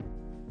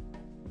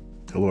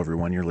Hello,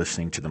 everyone. You're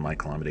listening to The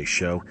Michael Amidei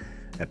Show,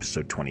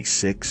 Episode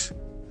 26,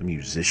 The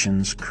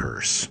Musician's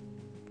Curse.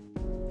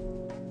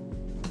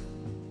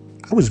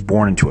 I was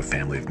born into a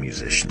family of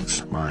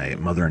musicians. My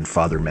mother and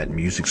father met in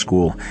music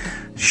school.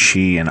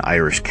 She, an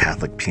Irish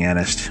Catholic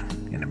pianist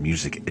and a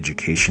music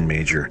education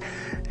major,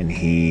 and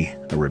he,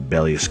 a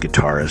rebellious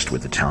guitarist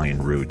with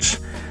Italian roots.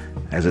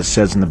 As it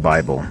says in the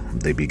Bible,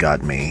 they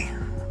begot me,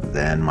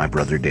 then my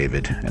brother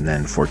David, and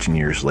then 14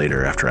 years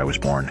later, after I was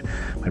born,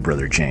 my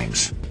brother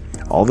James.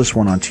 All of us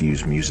went on to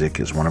use music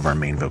as one of our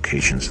main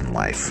vocations in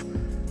life.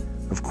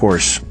 Of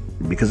course,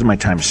 because of my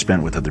time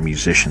spent with other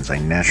musicians, I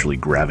naturally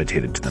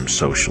gravitated to them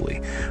socially.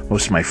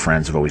 Most of my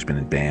friends have always been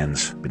in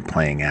bands, been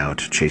playing out,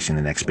 chasing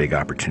the next big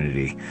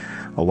opportunity.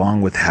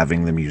 Along with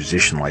having the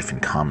musician life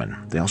in common,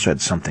 they also had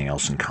something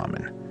else in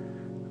common.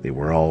 They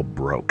were all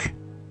broke.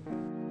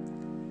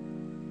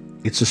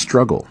 It's a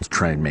struggle to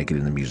try and make it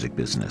in the music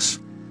business,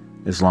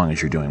 as long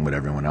as you're doing what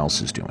everyone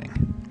else is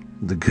doing.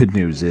 The good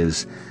news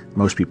is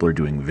most people are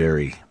doing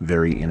very,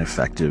 very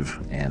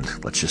ineffective and,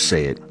 let's just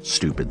say it,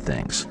 stupid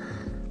things.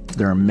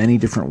 There are many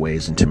different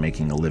ways into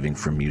making a living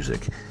from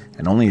music,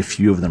 and only a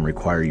few of them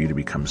require you to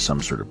become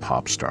some sort of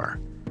pop star.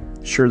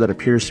 Sure, that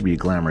appears to be a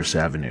glamorous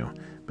avenue,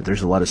 but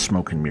there's a lot of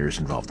smoke and mirrors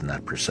involved in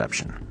that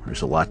perception.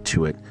 There's a lot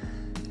to it,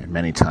 and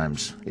many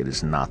times it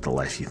is not the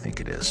life you think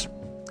it is.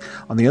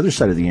 On the other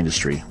side of the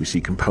industry, we see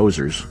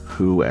composers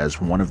who,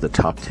 as one of the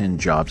top 10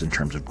 jobs in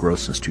terms of growth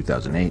since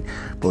 2008,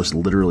 boast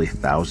literally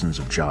thousands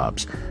of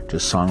jobs to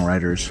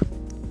songwriters,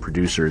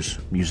 producers,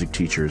 music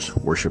teachers,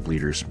 worship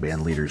leaders,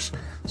 band leaders,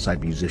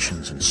 side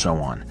musicians, and so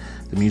on.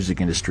 The music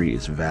industry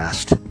is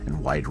vast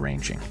and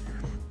wide-ranging.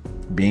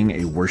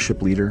 Being a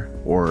worship leader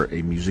or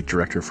a music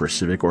director for a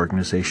civic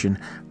organization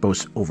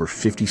boasts over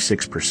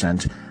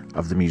 56%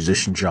 of the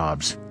musician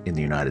jobs in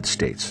the United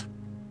States.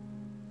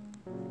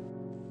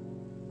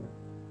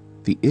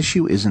 The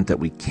issue isn't that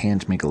we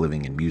can't make a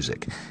living in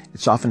music.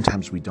 It's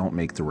oftentimes we don't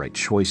make the right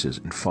choices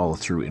and follow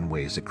through in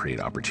ways that create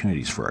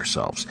opportunities for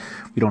ourselves.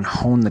 We don't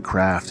hone the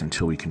craft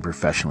until we can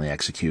professionally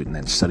execute and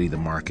then study the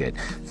market,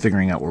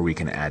 figuring out where we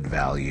can add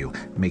value,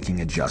 making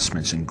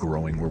adjustments and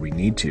growing where we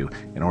need to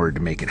in order to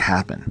make it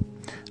happen.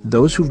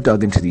 Those who've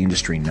dug into the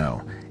industry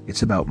know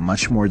it's about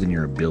much more than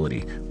your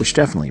ability, which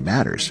definitely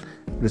matters,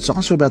 but it's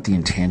also about the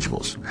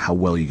intangibles, how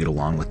well you get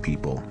along with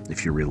people,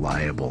 if you're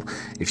reliable,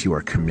 if you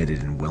are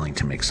committed and willing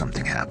to make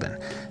something happen.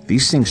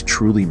 These things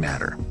truly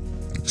matter.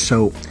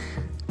 So,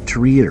 to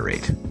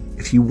reiterate,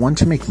 if you want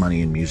to make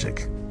money in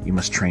music, you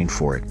must train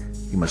for it,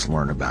 you must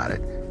learn about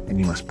it, and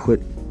you must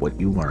put what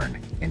you learn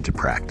into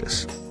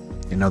practice.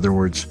 In other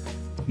words,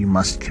 you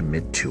must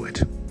commit to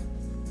it.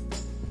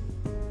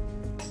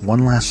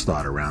 One last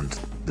thought around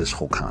this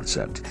whole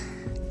concept.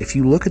 If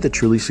you look at the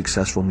truly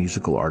successful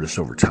musical artists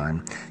over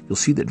time, you'll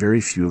see that very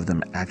few of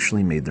them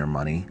actually made their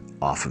money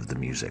off of the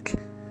music.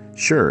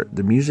 Sure,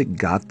 the music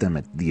got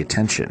them the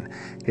attention.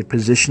 It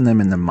positioned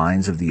them in the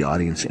minds of the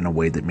audience in a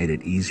way that made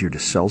it easier to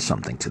sell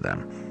something to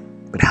them.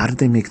 But how did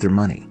they make their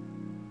money?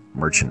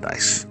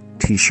 Merchandise,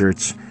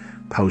 t-shirts,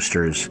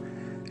 posters,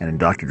 and in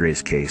Dr.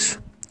 Dre's case,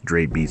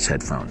 Dre Beats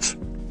headphones.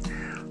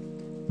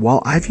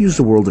 While I've used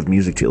the world of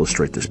music to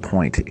illustrate this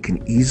point, it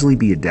can easily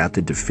be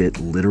adapted to fit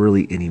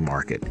literally any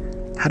market.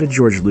 How did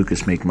George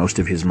Lucas make most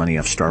of his money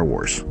off Star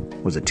Wars?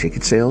 Was it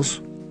ticket sales?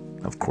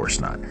 Of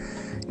course not.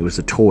 It was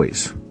the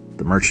toys,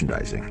 the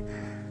merchandising.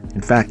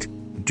 In fact,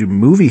 do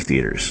movie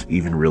theaters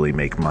even really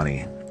make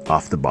money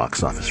off the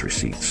box office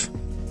receipts?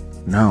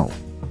 No.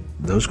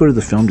 Those go to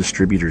the film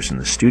distributors and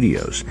the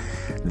studios.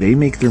 They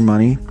make their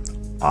money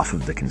off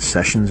of the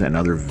concessions and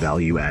other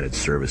value-added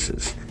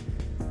services.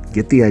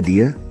 Get the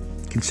idea?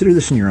 Consider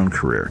this in your own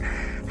career.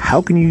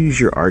 How can you use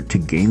your art to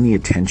gain the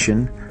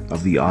attention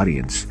of the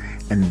audience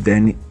and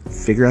then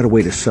figure out a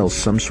way to sell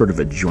some sort of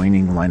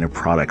adjoining line of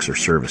products or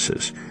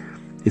services?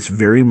 It's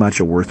very much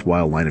a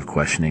worthwhile line of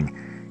questioning,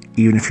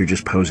 even if you're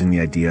just posing the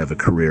idea of a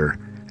career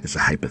as a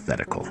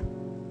hypothetical.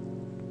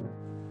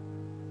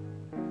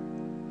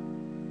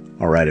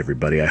 All right,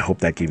 everybody, I hope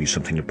that gave you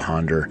something to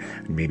ponder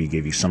and maybe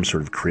gave you some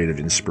sort of creative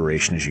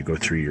inspiration as you go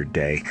through your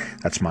day.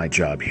 That's my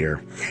job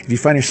here. If you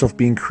find yourself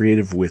being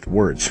creative with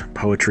words,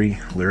 poetry,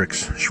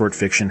 lyrics, short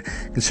fiction,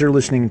 consider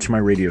listening to my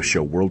radio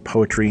show, World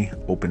Poetry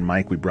Open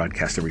Mic. We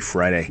broadcast every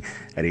Friday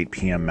at 8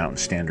 p.m. Mountain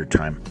Standard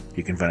Time.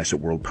 You can find us at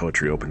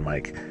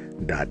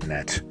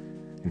worldpoetryopenmic.net.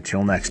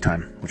 Until next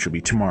time, which will be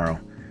tomorrow,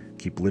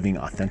 keep living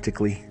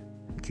authentically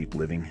and keep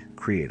living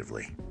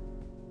creatively.